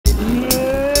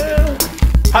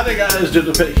Hi there guys,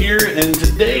 jojopetv here, and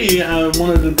today I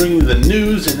wanted to bring you the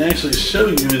news and actually show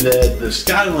you that the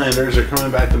Skylanders are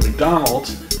coming back to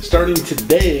McDonald's. Starting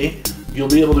today, you'll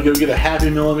be able to go get a Happy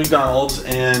Meal at McDonald's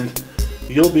and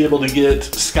you'll be able to get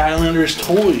Skylanders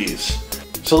toys.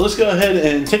 So let's go ahead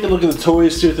and take a look at the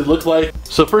toys, see what they look like.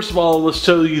 So first of all, let's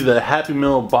show you the Happy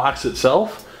Meal box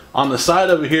itself. On the side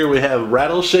over here we have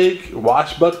Rattleshake,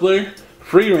 Washbuckler,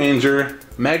 Free Ranger,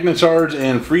 MagnaCharge,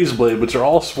 and Freeze Blade, which are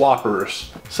all swappers.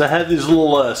 So I have these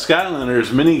little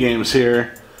Skylanders mini games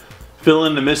here. Fill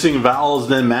in the missing vowels,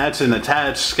 then match and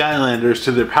attach Skylanders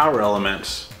to their power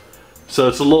elements. So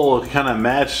it's a little kind of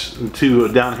match to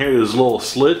down here, there's little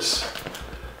slits.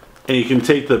 And you can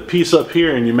take the piece up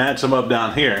here and you match them up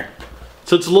down here.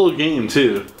 So it's a little game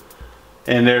too.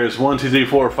 And there's 1, 2, 3,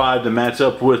 4, 5 to match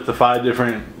up with the 5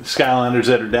 different Skylanders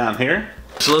that are down here.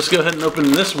 So let's go ahead and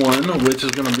open this one, which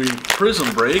is going to be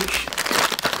Prism Break.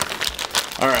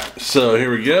 Alright, so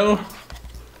here we go.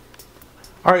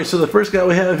 Alright, so the first guy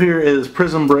we have here is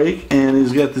Prism Break, and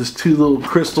he's got these 2 little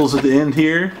crystals at the end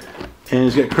here. And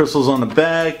he's got crystals on the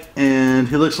back, and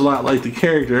he looks a lot like the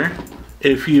character.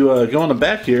 If you go on the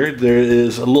back here, there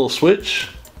is a little switch.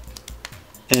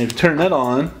 And if you turn that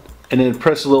on, and then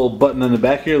press a little button in the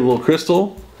back here, the little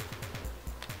crystal,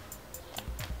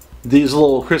 these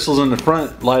little crystals in the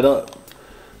front light up.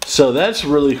 So that's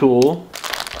really cool.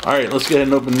 Alright, let's go ahead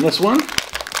and open this one.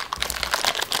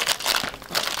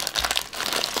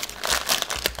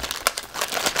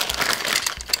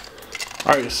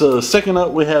 Alright, so second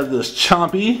up we have this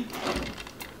Chompy.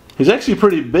 He's actually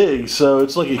pretty big, so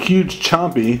it's like a huge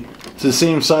Chompy. It's the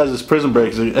same size as Prism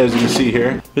Break, as you can see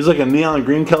here. He's like a neon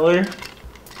green color.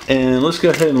 And let's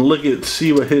go ahead and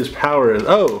see what his power is.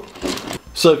 Oh!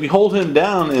 So if you hold him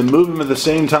down and move him at the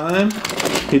same time,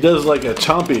 he does like a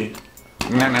Chompy.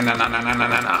 Na na na na na na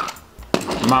na na.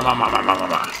 Ma ma ma ma ma ma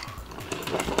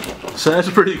ma. So that's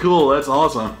pretty cool. That's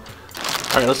awesome.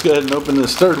 Alright, let's go ahead and open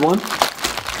this third one.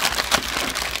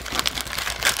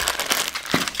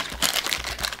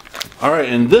 Alright,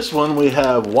 in this one we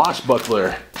have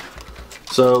Washbuckler.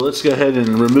 So let's go ahead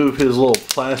and remove his little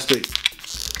plastic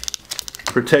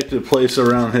protective place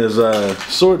around his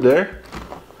sword there.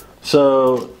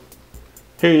 So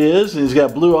here he is, and he's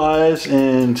got blue eyes,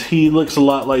 and he looks a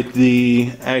lot like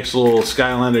the actual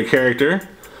Skylander character.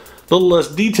 A little less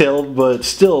detailed, but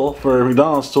still, for a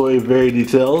McDonald's toy, very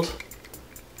detailed.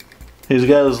 He's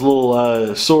got his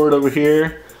little sword over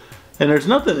here, and there's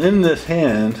nothing in this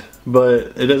hand,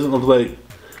 but it doesn't look like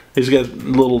he's got a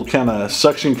little kind of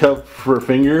suction cup for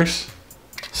fingers.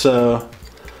 So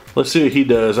let's see what he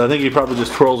does. I think he probably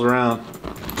just twirls around.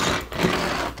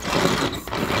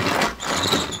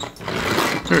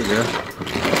 There we go.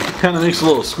 Kind of makes a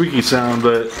little squeaky sound,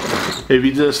 but if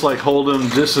you just like hold him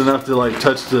just enough to like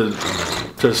touch the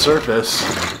surface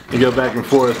and go back and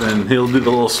forth, and he'll do the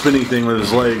little spinning thing with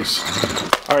his legs.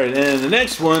 Alright, and the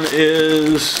next one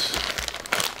is...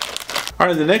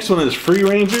 Alright, the next one is Free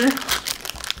Ranger.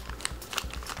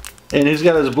 And he's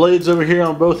got his blades over here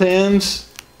on both hands.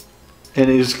 And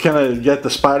he's kind of got the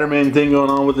Spider-Man thing going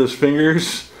on with his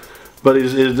fingers. But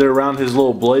they're around his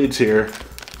little blades here.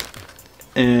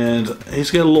 And he's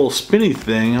got a little spinny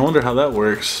thing. I wonder how that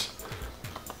works.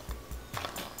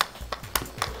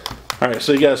 Alright,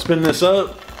 so you gotta spin this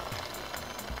up.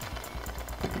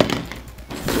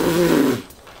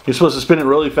 You're supposed to spin it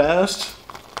really fast.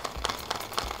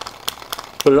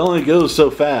 But it only goes so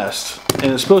fast.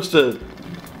 And it's supposed to,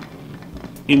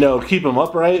 you know, keep them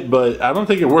upright, but I don't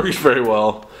think it works very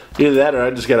well. Either that or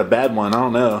I just got a bad one. I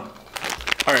don't know.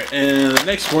 Alright, and the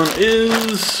next one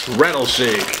is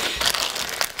Rattleshake.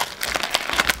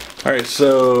 Alright,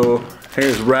 so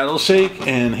here's Rattleshake,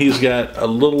 and he's got a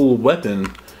little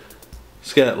weapon.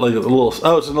 It's got like a little,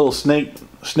 oh, it's a little snake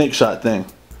shot thing.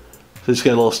 So it's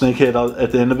got a little snake head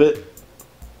at the end of it.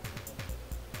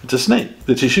 It's a snake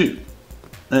that you shoot.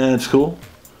 And it's cool.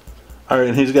 Alright,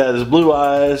 and he's got his blue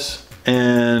eyes.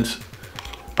 And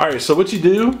alright, so what you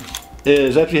do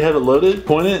is after you have it loaded,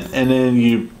 point it, and then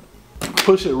you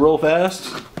push it real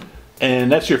fast.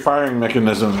 And that's your firing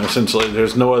mechanism, essentially.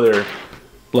 There's no other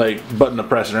like button to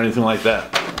press or anything like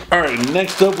that. Alright,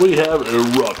 next up we have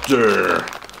Eruptor.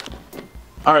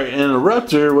 Alright, and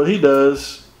Eruptor, what he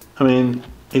does, I mean,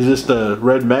 he's just a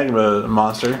red magma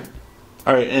monster.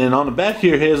 Alright, and on the back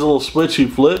here he has a little switch you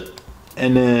flip,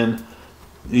 and then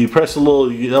you press a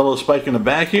little yellow spike in the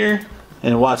back here,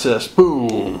 and watch this.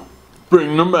 Boom!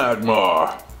 Bring the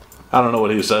magma! I don't know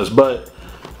what he says, but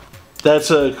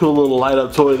that's a cool little light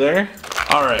up toy there.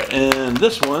 Alright, and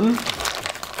this one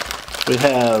we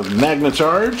have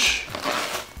MagnaCharge.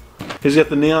 He's got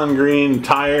the neon green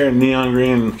tire and neon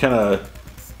green kind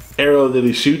of arrow that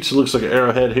he shoots. It looks like an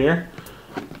arrowhead here.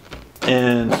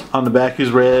 And on the back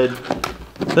he's red.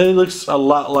 Then he looks a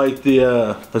lot like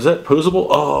the, is that posable?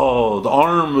 Oh, the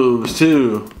arm moves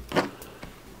too.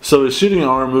 So his shooting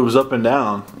arm moves up and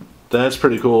down. That's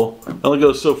pretty cool. It only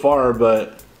goes so far,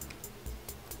 but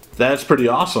that's pretty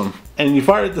awesome. And you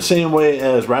fire it the same way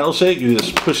as Rattleshake. You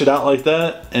just push it out like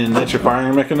that, and that's your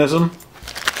firing mechanism.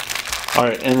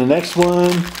 Alright, and the next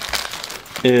one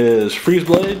is Freeze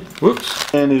Blade.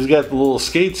 Whoops. And he's got the little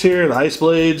skates here, the ice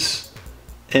blades.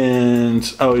 And,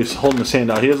 oh, he's holding his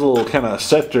hand out. He has a little kind of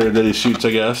scepter that he shoots,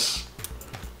 I guess.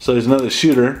 So he's another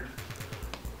shooter.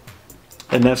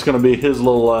 And that's going to be his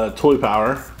little toy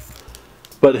power.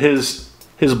 But his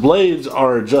blades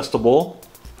are adjustable.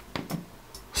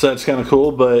 So that's kind of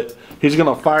cool. But he's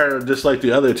going to fire just like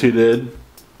the other two did.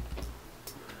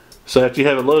 So after you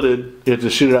have it loaded, you have to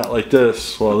shoot it out like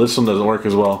this. Well, this one doesn't work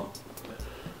as well.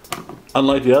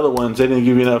 Unlike the other ones, they didn't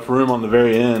give you enough room on the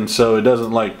very end, so it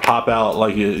doesn't like pop out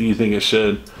like you think it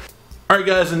should. Alright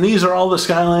guys, and these are all the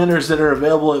Skylanders that are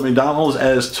available at McDonald's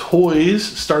as toys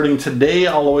starting today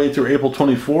all the way through April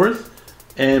 24th.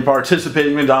 And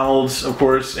participating McDonald's, of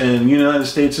course, in the United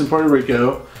States and Puerto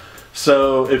Rico.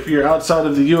 So if you're outside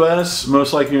of the US,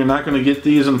 most likely you're not going to get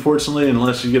these, unfortunately,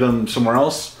 unless you get them somewhere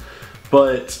else.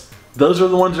 But those are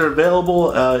the ones that are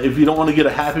available. If you don't want to get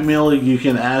a Happy Meal, you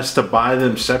can ask to buy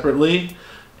them separately.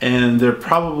 And they're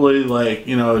probably like,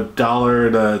 you know,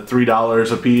 $1 to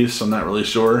 $3 a piece. I'm not really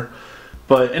sure.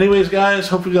 But anyways, guys,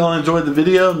 hopefully y'all enjoyed the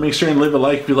video. Make sure and leave a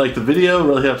like if you liked the video. It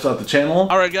really helps out the channel.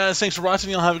 Alright guys, thanks for watching.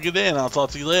 Y'all have a good day, and I'll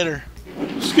talk to you later.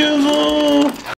 Skizzle!